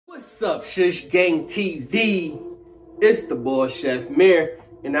What's up, SHHGANGTV? It's the boy Chef Mir,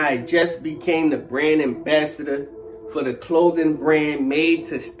 and I just became the brand ambassador for the clothing brand made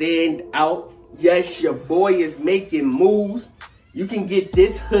to stand out. Yes, your boy is making moves. You can get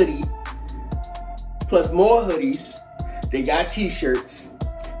this hoodie, plus more hoodies. They got t-shirts,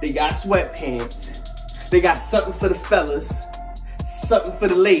 they got sweatpants, they got something for the fellas, something for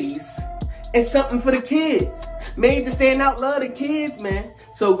the ladies, and something for the kids. Made to stand out, love the kids, man.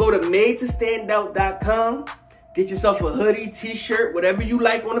 So go to madetostandout.com, get yourself a hoodie, t-shirt, whatever you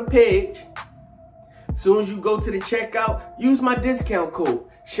like on the page. As soon as you go to the checkout, use my discount code,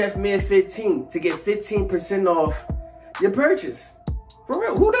 ChefMir15, to get 15% off your purchase. For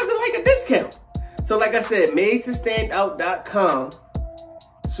real, who doesn't like a discount? So like I said, madetostandout.com.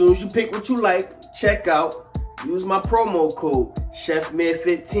 As soon as you pick what you like, check out, use my promo code,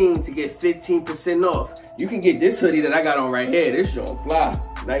 ChefMir15, to get 15% off. You can get this hoodie that I got on right here. This joint fly.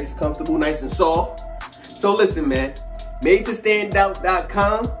 Nice, comfortable, nice and soft. So listen, man,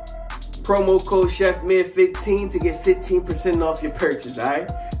 madetostandout.com, promo code ChefMir15 to get 15% off your purchase, all right?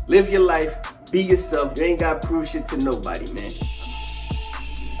 Live your life, be yourself. You ain't got to prove shit to nobody, man.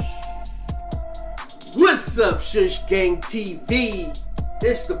 What's up, SHHGANGTV?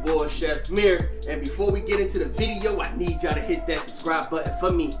 It's the boy Chef Mir, and before we get into the video, I need y'all to hit that subscribe button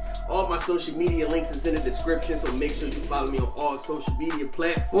for me. All my social media links is in the description, so make sure you follow me on all social media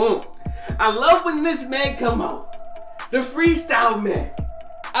platforms. I love when this man come out, the Freestyle man.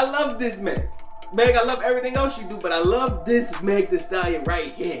 I love this man. Meg, I love everything else you do, but I love this Meg the Stallion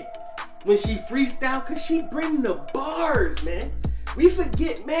right here. When she freestyle, cause she bring the bars, man. We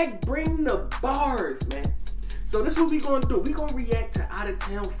forget Meg bring the bars, man. So this is what we gonna do. We gonna react to Outta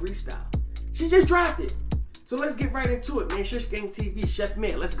Freestyle. She just dropped it. So let's get right into it, man. SHHGANGTV, Chef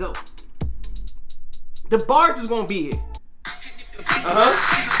Mir, let's go. The bars is gonna be here.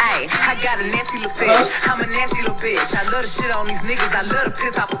 Hey, I got a nasty little bitch. I'm a nasty little bitch. I love to shit on these niggas. I love to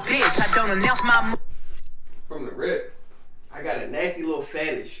piss off a bitch. I don't announce my move. From the rip, I got a nasty little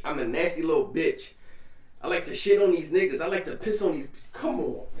fetish. I'm a nasty little bitch. I like to shit on these niggas. I like to piss on these. Come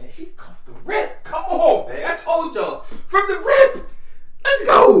on, man. She come the rip. Come on, man. I told y'all. From the rip. Let's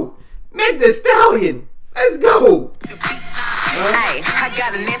go. Meg the Stallion. Let's go. Hey, I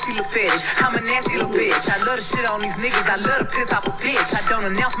got a nasty little fetish. I'm a nasty little bitch. I love to shit on these niggas. I love to piss off a bitch. I don't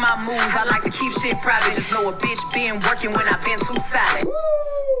announce my moves. I like to keep shit private. Just know a bitch been working when I've been too silent.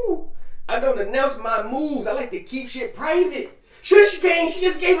 Woo. I don't announce my moves. I like to keep shit private. SHHGANG, she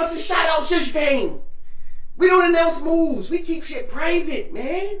just gave us a shout out, SHHGANG. We don't announce moves. We keep shit private,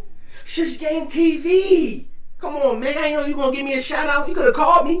 man. SHHGANGTV. Come on, man. I didn't know you gonna give me a shout out. You could have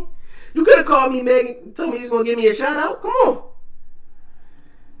called me. You could have called me, Megan. Told me you was gonna give me a shout out. Come on.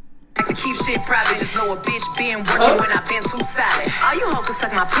 I like to keep shit private. Just know a bitch been working when I've been too silent. All you hoes can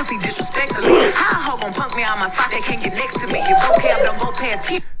suck my pussy disrespectfully. How a hoe gon' punk me out my spot that can't get next to me? Your vocab don't go past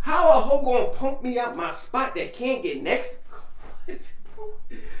people. How a hoe gonna punk me out my spot that can't get next? What?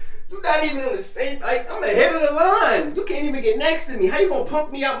 You not even in the same, like, I'm the head of the line. You can't even get next to me. How you gonna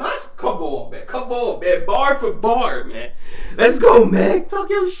punk me out my, come on, man. Come on, man. Bar for bar, man. Let's go, man. Talk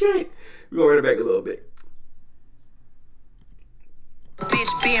your shit. We're gonna run it back a little bit.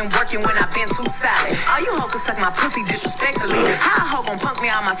 Bitch been working when I've been too silent. All you hoes can suck my pussy disrespectfully. How a hoe gon' punk me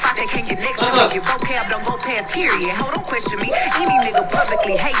out my spot that can't get next to me? Your vocab don't go past period. Ho, don't question me. Any nigga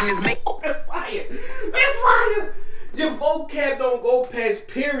publicly hating is me. Oh, that's fire. That's fire. Your vocab don't go past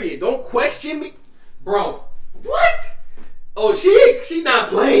period. Don't question me. Bro, what? Oh, she not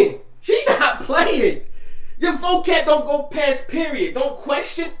playing. She not playing. Your vocab don't go past period. Don't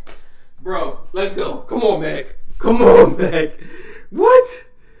question. Bro, let's go. Come on, Mac. Come on, Mac. What?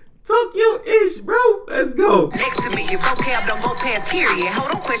 Talk your ish, bro. Let's go. Next to me, your vocab don't go past period. Ho,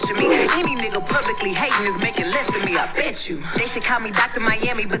 don't question me. Any nigga publicly hating is making less than me. I bet you. They should call me Dr.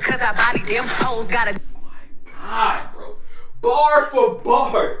 Miami because I body them hoes. Got a... God, bro. Bar for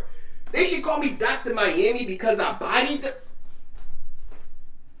bar. They should call me Dr. Miami because I bodied them.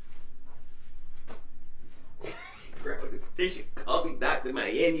 Bro, they should call me Dr.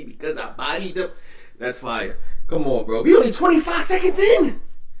 Miami because I bodied them. That's fire. Come on, bro. We only 25 seconds in.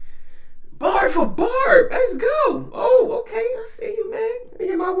 Bar for bar. Let's go. Oh, okay. I see you, man. Let me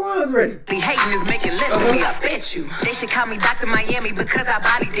get my wands ready. The hating is making less than me, I bet you. They should call me Dr. Miami because I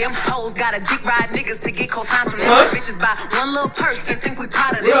body them hoes. Got a dick ride niggas to get co-signs from them. Bitches buy one little person, think we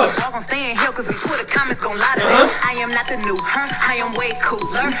proud of them. All gon' stay in hell cause the Twitter comments gon' lie to them. I am not the new her, I am way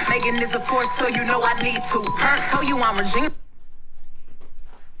cooler. Megan is a force, so you know I need to. Told you I'm Regina.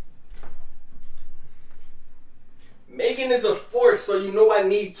 Megan is a force, so you know I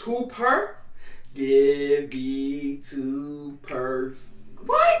need 2 per. Give me 2 purse.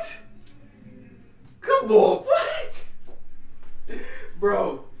 What? Come on, what?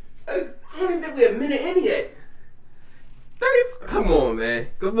 Bro, I don't even think we're a minute in yet. 30. Come on, man.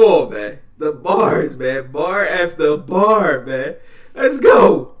 Come on, man. The bars, man. Bar after bar, man. Let's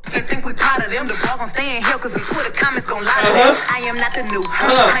go. I think we proud of them. The ball gon' stay in here cause the Twitter comments gon' lie to them. I am not the new.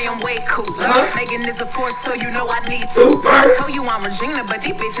 I am way cooler. Megan is a force, so you know I need to. I told you I'm Regina, but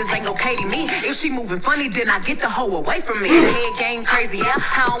these bitches ain't gon' Katie me. If she moving funny, then I get the hoe away from me. Head game crazy, yeah.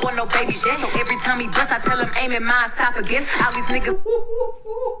 I don't want no baby shit. So every time he bust, I tell him aim at my esophagus. All these niggas.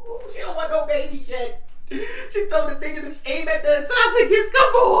 She don't want no baby shit. She told the nigga to aim at the esophagus.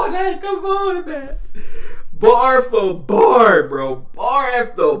 Come on, man. Come on, man. Bar for bar, bro. Bar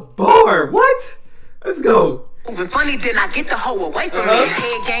after bar. What? Let's go. Moving funny, then I get the hoe away from me.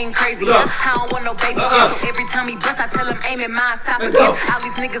 Head game crazy, yeah. I don't want no baby shit. So every time he bust, I tell him aim at my esophagus. All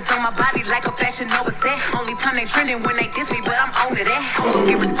these niggas on my body like a fashion Nova set. Only time they trending when they diss me, but I'm on to that. Don't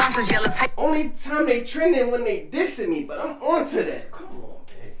get responses, yellow tape. Only time they trending when they dissing me, but I'm on to that. Come on,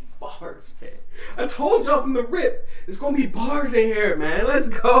 man. Bars, man. I told y'all from the rip, there's gonna be bars in here, man. Let's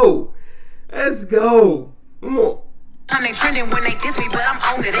go. Let's go. Come on. Time they trending when they diss me, but I'm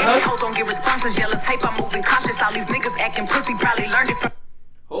on to that. Hoes don't get responses, yellow tape. I'm moving cautious. All these niggas acting pussy, probably learned it from.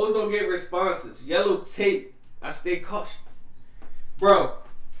 Hoes don't get responses. Yellow tape. I stay cautious. Bro,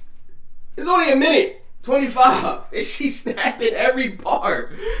 it's only a minute 25, and she's snapping every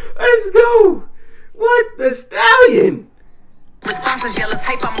bar. Let's go. What the Stallion? Responses, yellow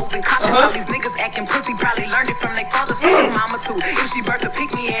tape, I'm moving cautious. All these niggas acting pussy, probably learned it from their father, so their mama too. If she birthed a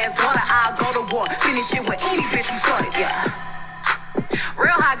pick-me-ass daughter, I'll go to war. Finish it with any bitch who started, yeah.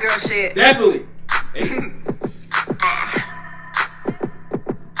 Real hot girl shit. Definitely.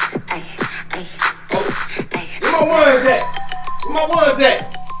 Where my ones at? Where my ones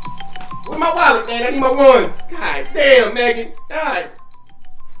at? Where my wallet, man? I need my ones. God damn, Megan. God.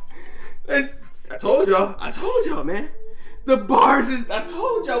 I told y'all, man. The bars is, I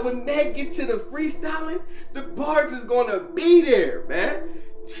told y'all, when Meg get to the freestyling, the bars is gonna be there, man.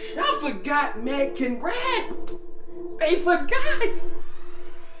 Y'all forgot Meg can rap. They forgot.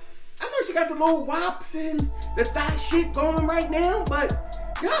 I know she got the little wops and the thigh shit going right now, but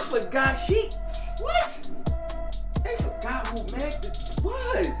y'all forgot what? They forgot who Meg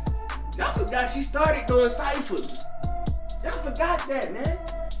was. Y'all forgot she started doing ciphers. Y'all forgot that, man.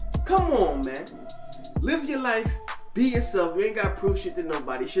 Come on, man. Live your life. Be yourself. You ain't got to prove shit to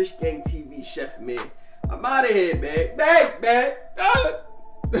nobody. SHHGANGTV, Chef Man. I'm out of here, man. Back, man.